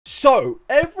So,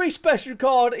 every special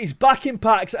card is back in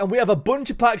packs, and we have a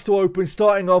bunch of packs to open,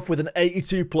 starting off with an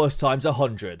 82 plus times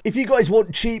 100. If you guys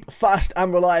want cheap, fast,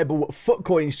 and reliable FUT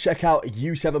coins, check out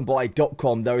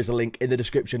u7buy.com. There is a link in the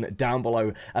description down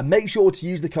below. And make sure to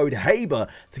use the code HABER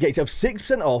to get yourself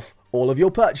 6% off all of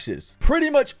your purchases. Pretty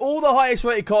much all the highest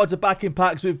rated cards are back in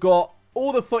packs. We've got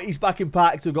all the footies back in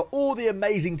packs. We've got all the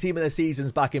amazing team of the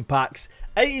seasons back in packs.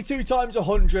 82 times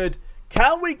 100.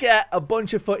 Can we get a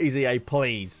bunch of footies, EA,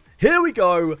 please? Here we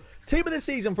go. Team of the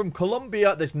season from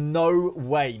Colombia. There's no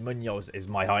way Munoz is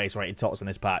my highest rated tots in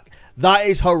this pack. That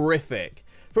is horrific.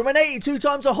 From an 82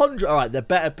 times 100. All right, there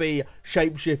better be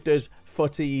shapeshifters,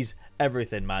 footies,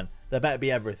 everything, man. There better be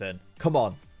everything. Come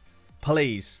on.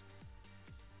 Please.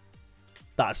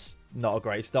 That's not a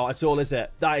great start at all, is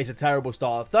it? That is a terrible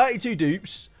start. 32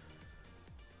 dupes.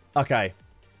 Okay.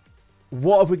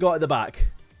 What have we got at the back?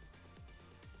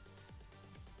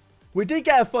 We did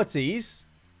get a footies.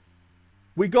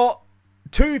 We got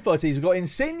two footies. We got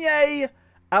Insigne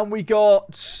and we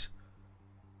got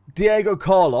Diego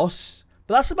Carlos.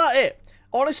 But that's about it.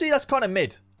 Honestly, that's kind of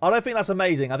mid. I don't think that's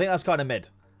amazing. I think that's kind of mid.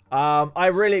 I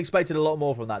really expected a lot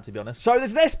more from that, to be honest. So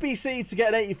there's an SBC to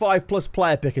get an 85 plus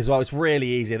player pick as well. It's really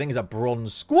easy. I think it's a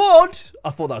bronze squad.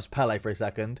 I thought that was Pele for a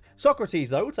second. Socrates,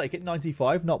 though, we'll take it.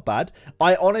 95. Not bad.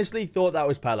 I honestly thought that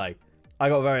was Pele. I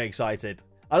got very excited.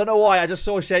 I don't know why. I just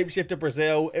saw Shapeshifter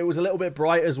Brazil. It was a little bit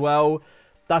bright as well.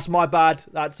 That's my bad.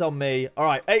 That's on me. All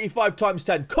right. 85 times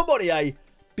 10. Come on, EA.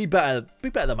 Be better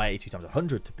than my 82 times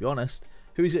 100, to be honest.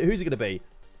 Who's it going to be?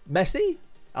 Messi?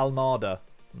 Almada.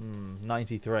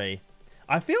 93.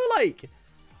 I feel like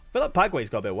Pagway's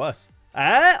got a bit worse.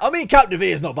 I mean, Cap de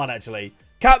Villa is not bad, actually.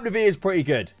 Cap de Villa is pretty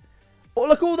good. Oh,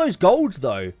 look at all those golds,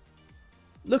 though.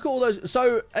 Look at all those.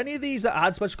 So, any of these that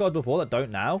had special cards before that don't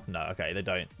now? No, okay, they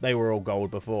don't. They were all gold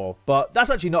before. But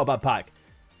that's actually not a bad pack.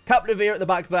 Cap de Villa at the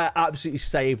back there absolutely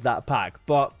saved that pack.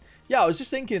 But, yeah, I was just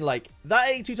thinking, like, that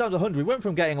 82 times 100, we went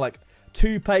from getting, like,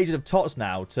 2 pages of tots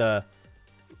now to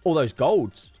all those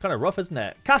golds. It's kind of rough, isn't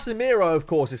it? Casemiro, of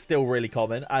course, is still really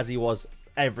common, as he was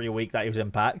every week that he was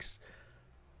in packs.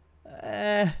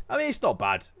 I mean, it's not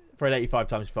bad for an 85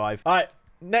 times 5. All right,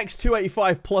 next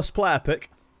 285 plus player pick.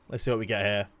 Let's see what we get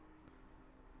here.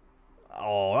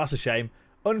 Oh, that's a shame.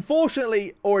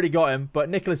 Unfortunately, already got him, but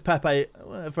Nicolas Pepe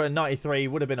for a 93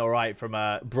 would have been all right from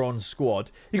a bronze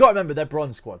squad. You got to remember, they're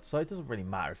bronze squads, so it doesn't really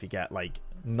matter if you get, like,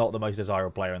 not the most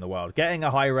desirable player in the world. Getting a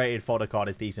high-rated fodder card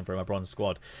is decent from a bronze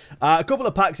squad. A couple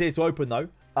of packs here to open, though.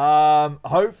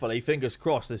 Hopefully, fingers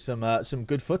crossed, there's some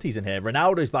good footies in here.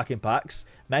 Ronaldo's back in packs.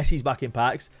 Messi's back in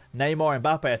packs. Neymar and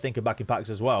Mbappe, I think, are back in packs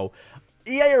as well.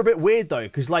 EA are a bit weird, though,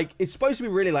 because, like, it's supposed to be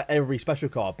really, like, every special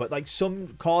card, but, like,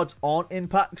 some cards aren't in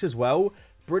packs as well.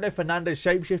 Bruno Fernandes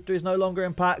Shapeshifter is no longer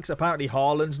in packs. Apparently,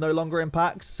 Haaland's no longer in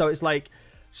packs. So, it's like,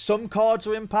 some cards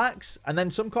are in packs, and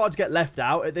then some cards get left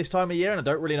out at this time of year, and I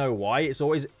don't really know why. It's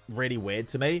always really weird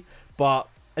to me. But,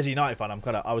 as a United fan,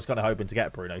 I was kind of hoping to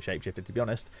get Bruno Shapeshifter, to be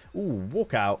honest. Ooh,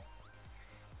 walkout.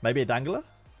 Maybe a dangler?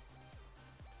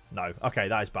 No. Okay,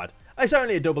 that is bad. It's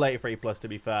only a double 83 plus, to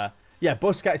be fair. Yeah,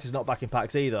 Busquets is not back in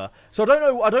packs either. So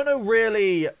I don't know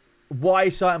really why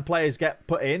certain players get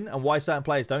put in and why certain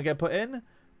players don't get put in.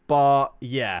 But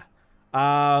yeah.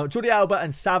 Jordi Alba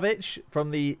and Savic from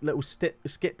the little skip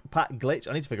pack glitch.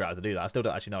 I need to figure out how to do that. I still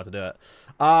don't actually know how to do it.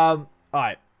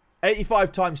 Alright.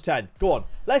 85 times 10. Go on.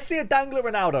 Let's see a dangler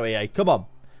Ronaldo, EA. Come on.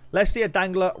 Let's see a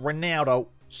dangler Ronaldo.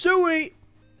 Sweet.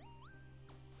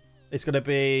 It's going to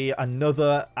be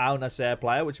another Al Nassr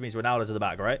player, which means Ronaldo's at the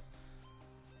back, right?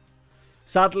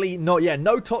 Sadly, not yet.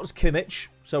 No Tots Kimmich,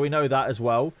 so we know that as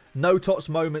well. No Tots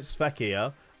Moments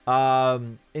Fekir.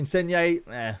 Insigne,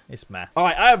 it's meh.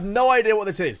 Alright, I have no idea what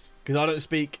this is, because I don't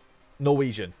speak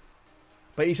Norwegian.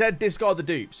 But he said discard the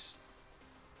dupes.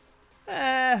 We'll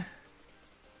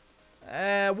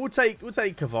take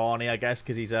Cavani, I guess,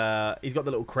 because he's got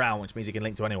the little crown, which means he can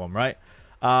link to anyone, right?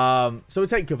 So we'll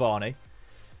take Cavani. He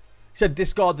said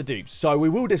discard the dupes. So we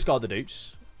will discard the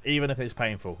dupes, even if it's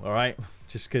painful, alright?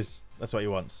 Just because that's what he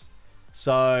wants.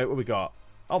 So, what we got?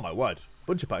 Oh, my word.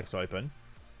 Bunch of packs to open.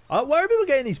 Where are people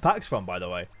getting these packs from, by the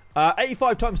way?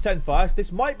 85 times 10 first.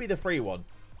 This might be the free one.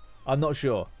 I'm not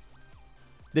sure.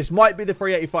 This might be the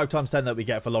free 85 times 10 that we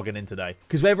get for logging in today.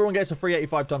 Because everyone gets a free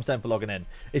 85 times 10 for logging in.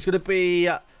 It's going to be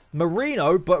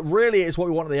Marino, but really it's what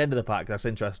we want at the end of the pack. That's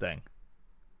interesting.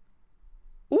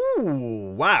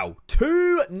 Ooh, wow.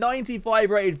 2 95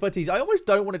 rated footies. I almost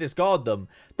don't want to discard them.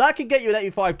 That can get you an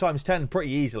 85 times 10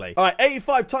 pretty easily. All right,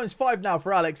 85 times 5 now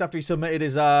for Alex after he submitted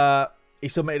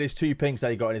his 2 pinks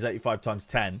that he got in his 85 times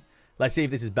 10. Let's see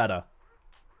if this is better.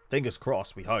 Fingers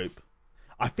crossed, we hope.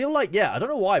 I feel like, yeah, I don't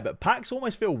know why, but packs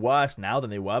almost feel worse now than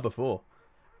they were before.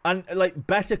 And, like,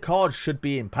 better cards should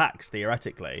be in packs,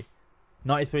 theoretically.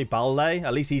 93 Balde,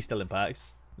 at least he's still in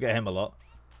packs. We get him a lot.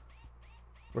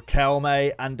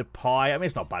 Raquelme and Depay. I mean,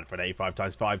 it's not bad for an 85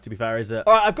 times 5, to be fair, is it?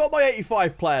 All right, I've got my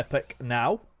 85 player pick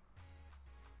now.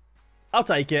 I'll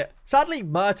take it. Sadly,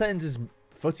 Mertens'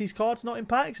 Footies card's not in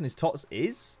packs, and his Tots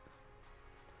is.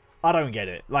 I don't get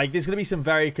it. Like, there's going to be some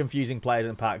very confusing players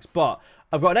in packs. But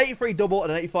I've got an 83 double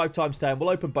and an 85 times 10. We'll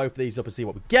open both of these up and see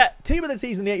what we get. Team of the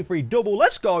season, the 83 double.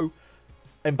 Let's go.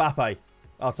 Mbappe.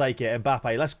 I'll take it.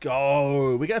 Mbappe. Let's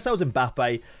go. We get ourselves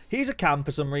Mbappe. He's a cam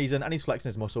for some reason, and he's flexing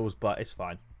his muscles, but it's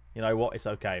fine. You know what? It's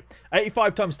okay.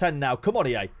 85 times 10 now. Come on,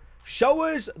 EA. Show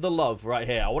us the love right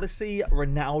here. I want to see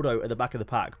Ronaldo at the back of the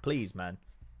pack. Please, man.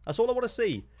 That's all I want to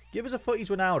see. Give us a Footies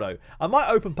Ronaldo. I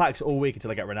might open packs all week until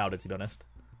I get Ronaldo, to be honest.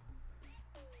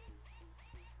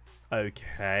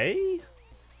 Okay.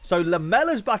 So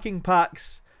Lamella's backing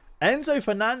packs. Enzo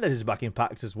Fernandez is backing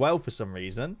packs as well for some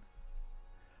reason.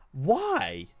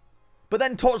 Why? But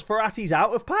then Tots Verratti's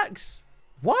out of packs?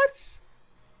 What?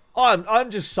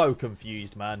 I'm just so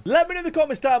confused, man. Let me know in the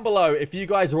comments down below if you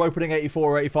guys are opening 84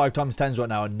 or 85 times 10s right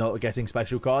now and not getting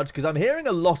special cards. Because I'm hearing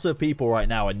a lot of people right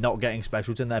now are not getting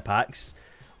specials in their packs.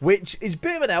 Which is a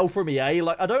bit of an L from EA.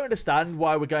 Like, I don't understand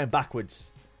why we're going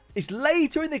backwards. It's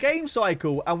later in the game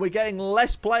cycle and we're getting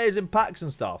less players in packs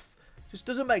and stuff. Just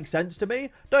doesn't make sense to me.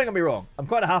 Don't get me wrong. I'm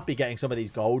quite happy getting some of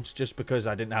these golds just because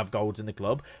I didn't have golds in the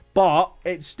club. But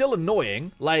it's still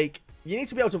annoying. Like, you need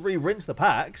to be able to re-rinse the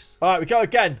packs. All right, we go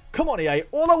again. Come on, EA.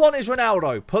 All I want is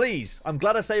Ronaldo. Please. I'm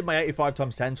glad I saved my 85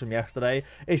 times 10s from yesterday.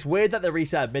 It's weird that they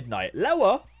reset at midnight.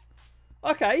 Lower.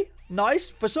 Okay. Nice.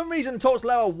 For some reason, Tots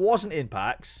Lower wasn't in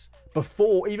packs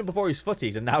before, even before his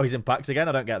Footies, and now he's in packs again.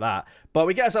 I don't get that. But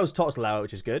we get ourselves Tots Lower,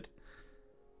 which is good.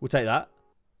 We'll take that.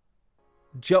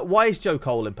 Why is Joe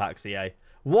Cole in packs, EA?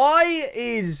 Why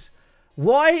is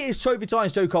Trophy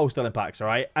Times Joe Cole still in packs, all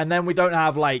right? And then we don't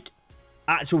have, like,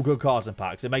 actual good cards in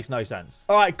packs. It makes no sense.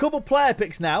 All right, couple player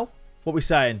picks now. What are we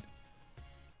saying?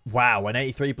 Wow, an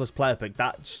 83 plus player pick.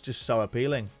 That's just so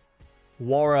appealing.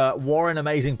 What an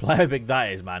amazing player pick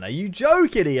that is, man. Are you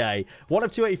joking, EA? One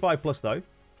of 285 plus, though.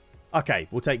 Okay,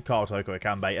 we'll take Carl Toko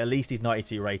Akambe. At least he's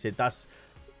 92 rated. That's,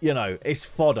 you know, it's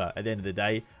fodder at the end of the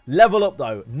day. Level up,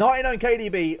 though. 99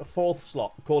 KDB, 4th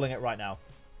slot. Calling it right now.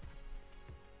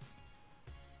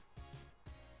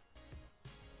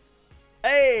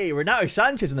 Hey, Renato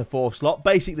Sanchez in the 4th slot.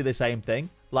 Basically the same thing.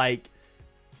 Like,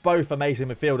 both amazing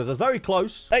midfielders. That's very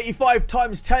close. 85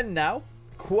 times 10 now.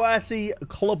 QWERTY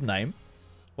club name.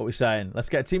 What are we saying? Let's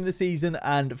get team of the season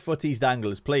and Footies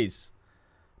Danglers, please.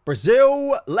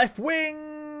 Brazil, left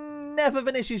wing. Never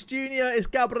Vinicius Jr. is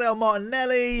Gabriel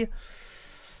Martinelli.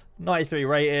 93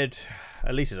 rated.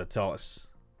 At least it's a toss.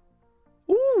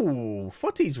 Ooh,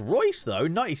 Footies Royce, though.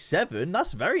 97.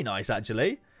 That's very nice,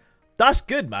 actually. That's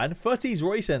good, man. Footies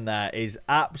Royce in there is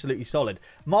absolutely solid.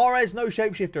 Mahrez, no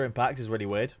shapeshifter impact is really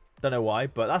weird. Don't know why,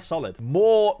 but that's solid.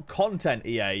 More content,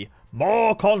 EA.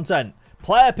 More content.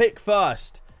 Player pick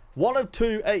first. One of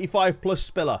 2 85 plus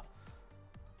Spiller.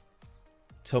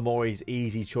 Tomori's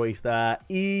easy choice there.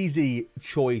 Easy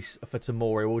choice for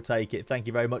Tomori. We'll take it. Thank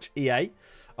you very much, EA.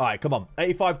 All right, come on.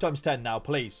 85 times 10 now,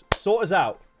 please. Sort us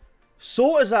out.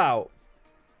 Sort us out.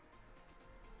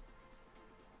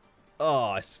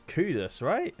 Oh, it's Kudus,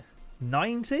 right?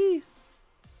 90?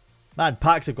 Man,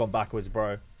 packs have gone backwards,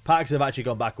 bro. Packs have actually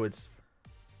gone backwards.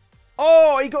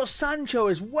 Oh, he got Sancho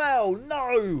as well.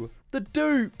 No. The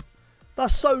dupe.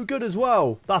 That's so good as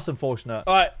well. That's unfortunate.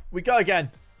 All right, we go again.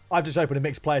 I've just opened a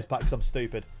mixed players pack because I'm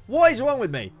stupid. What is wrong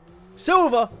with me?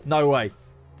 Silver? No way.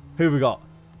 Who have we got?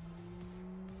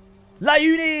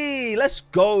 Layuni! Let's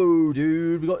go,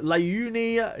 dude. We got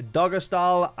Layuni,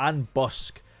 Dagerstal, and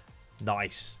Busk.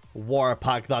 Nice. What a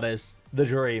pack that is. The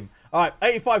dream. All right,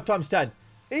 85 times 10.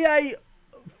 EA.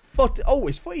 Oh,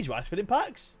 is Footies Rashford in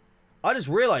packs? I just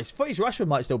realised Footies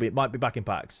Rashford might be back in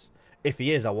packs. If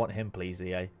he is, I want him, please,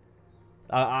 EA.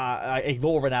 I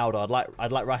ignore Ronaldo.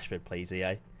 I'd like Rashford, please,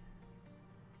 EA.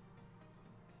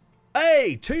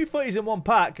 Hey, 2 Footies in 1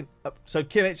 pack. So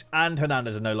Kimmich and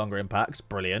Hernandez are no longer in packs.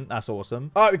 Brilliant. That's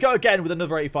awesome. All right, we go again with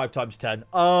another 85 times 10.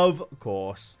 Of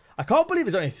course. I can't believe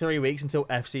there's only 3 weeks until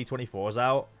FC 24 is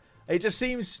out. It just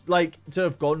seems like to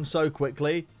have gone so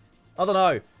quickly. I don't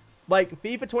know. Like,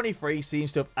 FIFA 23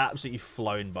 seems to have absolutely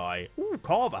flown by. Ooh,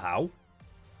 Carvajal.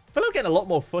 I feel like I'm getting a lot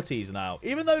more Footies now.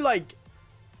 Even though, like,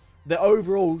 the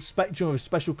overall spectrum of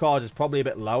special cards is probably a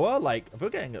bit lower. Like, I feel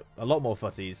like getting a lot more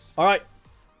Footies. All right.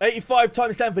 85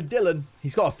 times 10 for Dylan.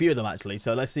 He's got a few of them, actually.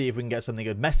 So let's see if we can get something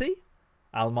good. Messi.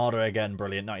 Almada again.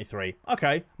 Brilliant. 93.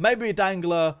 Okay. Maybe a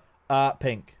Dangler.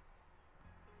 Pink.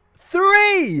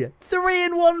 Three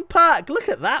in one pack. Look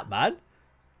at that, man.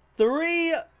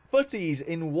 3 footies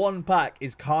in one pack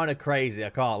is kind of crazy, I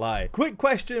can't lie. Quick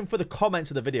question for the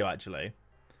comments of the video, actually.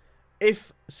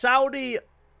 If Saudi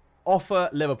offer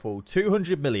Liverpool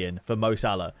 200 million for Mo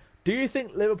Salah, do you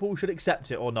think Liverpool should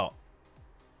accept it or not?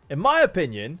 In my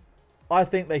opinion, I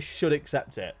think they should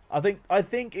accept it. I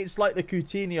think it's like the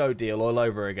Coutinho deal all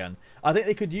over again. I think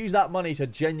they could use that money to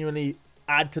genuinely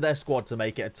add to their squad to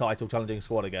make it a title challenging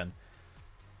squad again.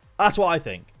 That's what I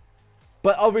think.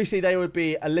 But obviously they would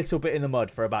be a little bit in the mud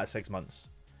for about 6 months.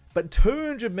 But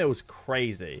 200 mil is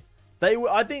crazy.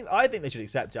 I think they should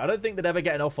accept it. I don't think they'd ever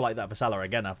get an offer like that for Salah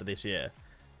again after this year.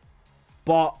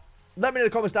 But let me know in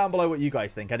the comments down below what you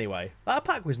guys think anyway. That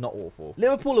pack was not awful.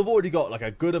 Liverpool have already got like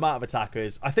a good amount of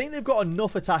attackers. I think they've got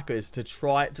enough attackers to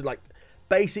try to like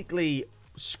basically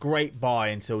scrape by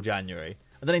until January.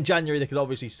 And then in January they could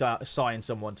obviously sign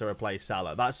someone to replace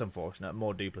Salah. That's unfortunate.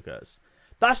 More duplicates.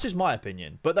 That's just my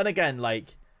opinion. But then again,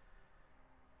 like,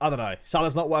 I don't know.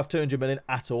 Salah's not worth 200 million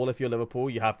at all. If you're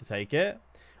Liverpool, you have to take it.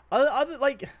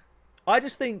 I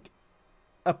just think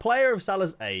a player of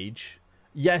Salah's age,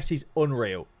 yes, he's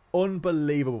unreal.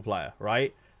 Unbelievable player,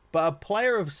 right? But a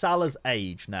player of Salah's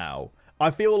age now,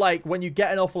 I feel like when you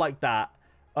get an offer like that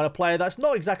on a player that's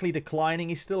not exactly declining,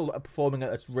 he's still performing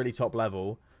at a really top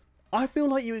level, I feel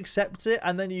like you accept it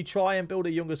and then you try and build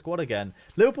a younger squad again.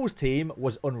 Liverpool's team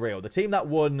was unreal. The team that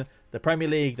won the Premier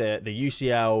League, the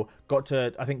UCL, got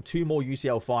to, I think, 2 more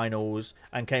UCL finals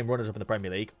and came runners-up in the Premier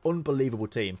League. Unbelievable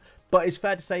team. But it's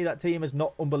fair to say that team is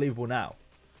not unbelievable now.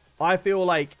 I feel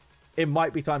like it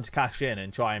might be time to cash in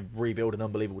and try and rebuild an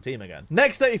unbelievable team again.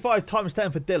 Next 35 times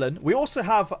 10 for Dylan. We also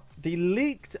have the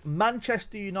leaked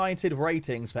Manchester United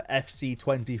ratings for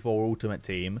FC24 Ultimate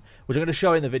Team, which I'm going to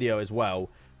show in the video as well.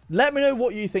 Let me know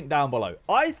what you think down below.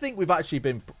 I think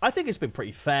it's been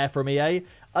pretty fair from EA.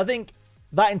 I think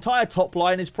that entire top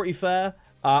line is pretty fair.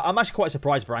 I'm actually quite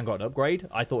surprised Varane got an upgrade.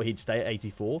 I thought he'd stay at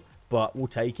 84, but we'll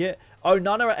take it.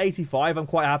 Onana at 85, I'm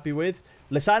quite happy with.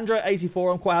 Lissandra at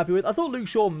 84, I'm quite happy with. I thought Luke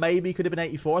Shaw maybe could have been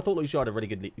 84. I thought Luke Shaw had a really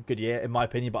good year, in my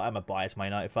opinion, but I'm a biased Man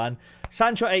United fan.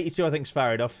 Sancho at 82, I think is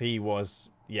fair enough. He was,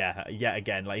 yeah, yet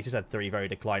again, like, he's just had 3 very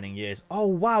declining years. Oh,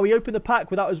 wow, he opened the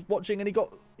pack without us watching, and he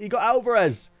got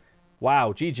Alvarez.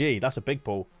 Wow, GG. That's a big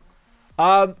pull.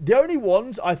 The only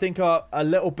ones I think are a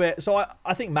little bit... So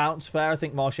I think Mount's fair. I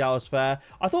think Martial's fair.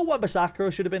 I thought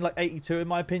Wan-Bissaka should have been like 82 in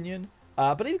my opinion.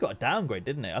 But he got a downgrade,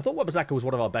 didn't it? I thought Wan-Bissaka was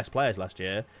one of our best players last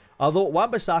year. I thought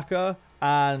Wan-Bissaka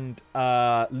and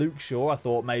Luke Shaw, I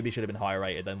thought maybe should have been higher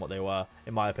rated than what they were,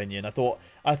 in my opinion. I thought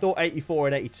 84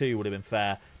 and 82 would have been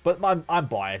fair. But I'm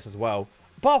biased as well.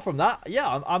 Apart from that,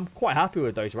 yeah, I'm quite happy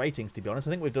with those ratings, to be honest. I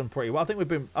think we've done pretty well.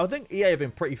 I think EA have been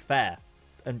pretty fair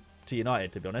and to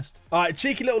United, to be honest. All right,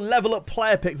 cheeky little level up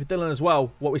player pick for Dylan as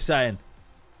well. What we saying?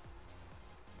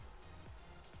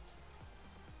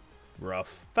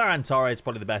 Rough. Ferran Torres is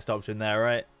probably the best option there,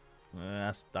 right?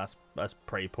 That's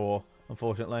pretty poor,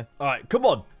 unfortunately. All right, come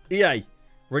on, EA.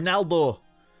 Ronaldo.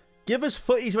 Give us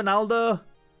footies, Ronaldo.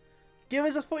 Give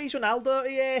us a footies, Ronaldo,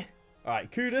 EA. All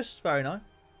right, Kudus, very nice.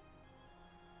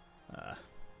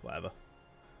 Whatever.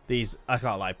 These, I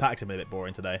can't lie, packs have been a bit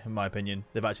boring today, in my opinion.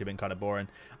 They've actually been kind of boring.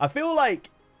 I feel like,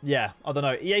 yeah, I don't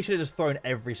know. EA should have just thrown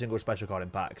every single special card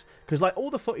in packs. Because, like, all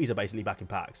the footies are basically back in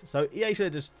packs. So, EA should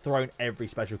have just thrown every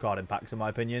special card in packs, in my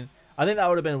opinion. I think that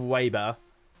would have been way better.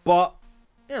 But,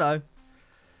 you know.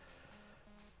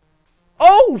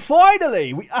 Oh,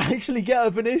 finally! We actually get a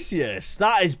Vinicius.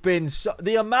 That has been...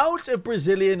 the amount of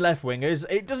Brazilian left-wingers...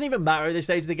 It doesn't even matter at this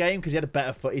stage of the game because he had a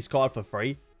better footies card for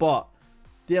free. But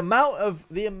the amount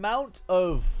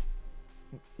of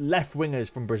left-wingers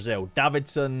from Brazil,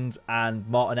 Davidsons and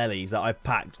Martinellis that I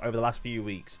packed over the last few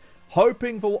weeks,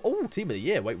 hoping for... Oh, Team of the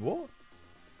Year. Wait, what?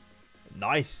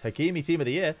 Nice. Hakimi, Team of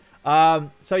the Year.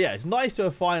 So, yeah, it's nice to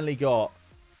have finally got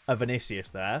a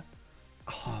Vinicius there.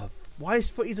 Oh, why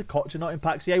is Footies a Kocha not in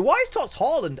packs? Yeah, why is Tots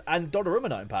Haaland and Donnarumma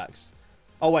not in packs?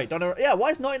 Oh, wait, Donnarumma. Yeah, why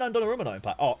is 99 Donnarumma not in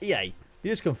packs? Oh, EA.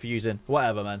 You're just confusing.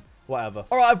 Whatever, man. Whatever.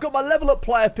 All right, I've got my level up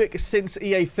player pick since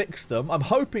EA fixed them. I'm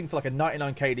hoping for like a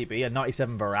 99 KDB, a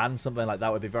 97 Varane, something like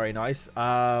that would be very nice.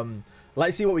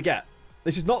 Let's see what we get.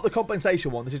 This is not the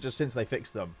compensation one. This is just since they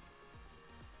fixed them.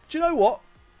 Do you know what?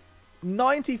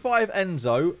 95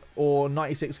 Enzo or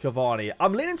 96 Cavani.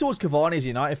 I'm leaning towards Cavani as a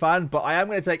United fan, but I am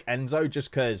going to take Enzo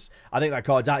just because I think that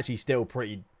card's actually still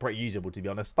pretty usable, to be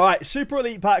honest. All right, Super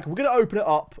Elite Pack. We're going to open it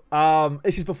up.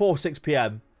 This is before 6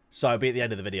 PM, so it'll be at the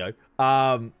end of the video.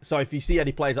 So if you see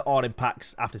any players that aren't in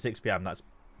packs after 6 PM, that's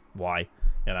why,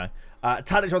 you know.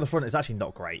 Tadic on the front is actually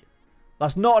not great.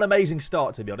 That's not an amazing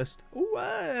start, to be honest. Ooh,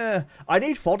 I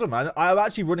need fodder, man. I'm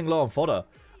actually running low on fodder.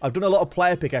 I've done a lot of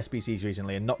player pick SBCs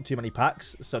recently and not too many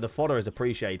packs, so the fodder is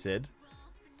appreciated.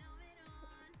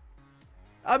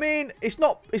 I mean, it's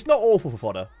not awful for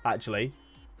fodder, actually.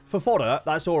 For fodder,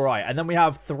 that's all right. And then we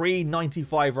have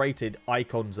 395 rated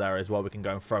icons there as well we can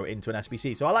go and throw into an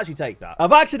SBC. So I'll actually take that.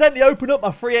 I've accidentally opened up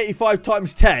my 385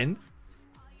 times 10.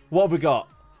 What have we got?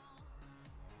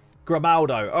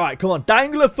 Grimaldo. All right, come on.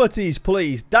 Dangler footies,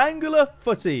 please. Dangler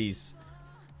footies.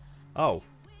 Oh.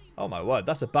 Oh, my word.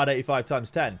 That's a bad 85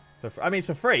 times 10. I mean, it's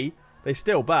for free, but it's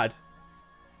still bad.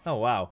 Oh, wow.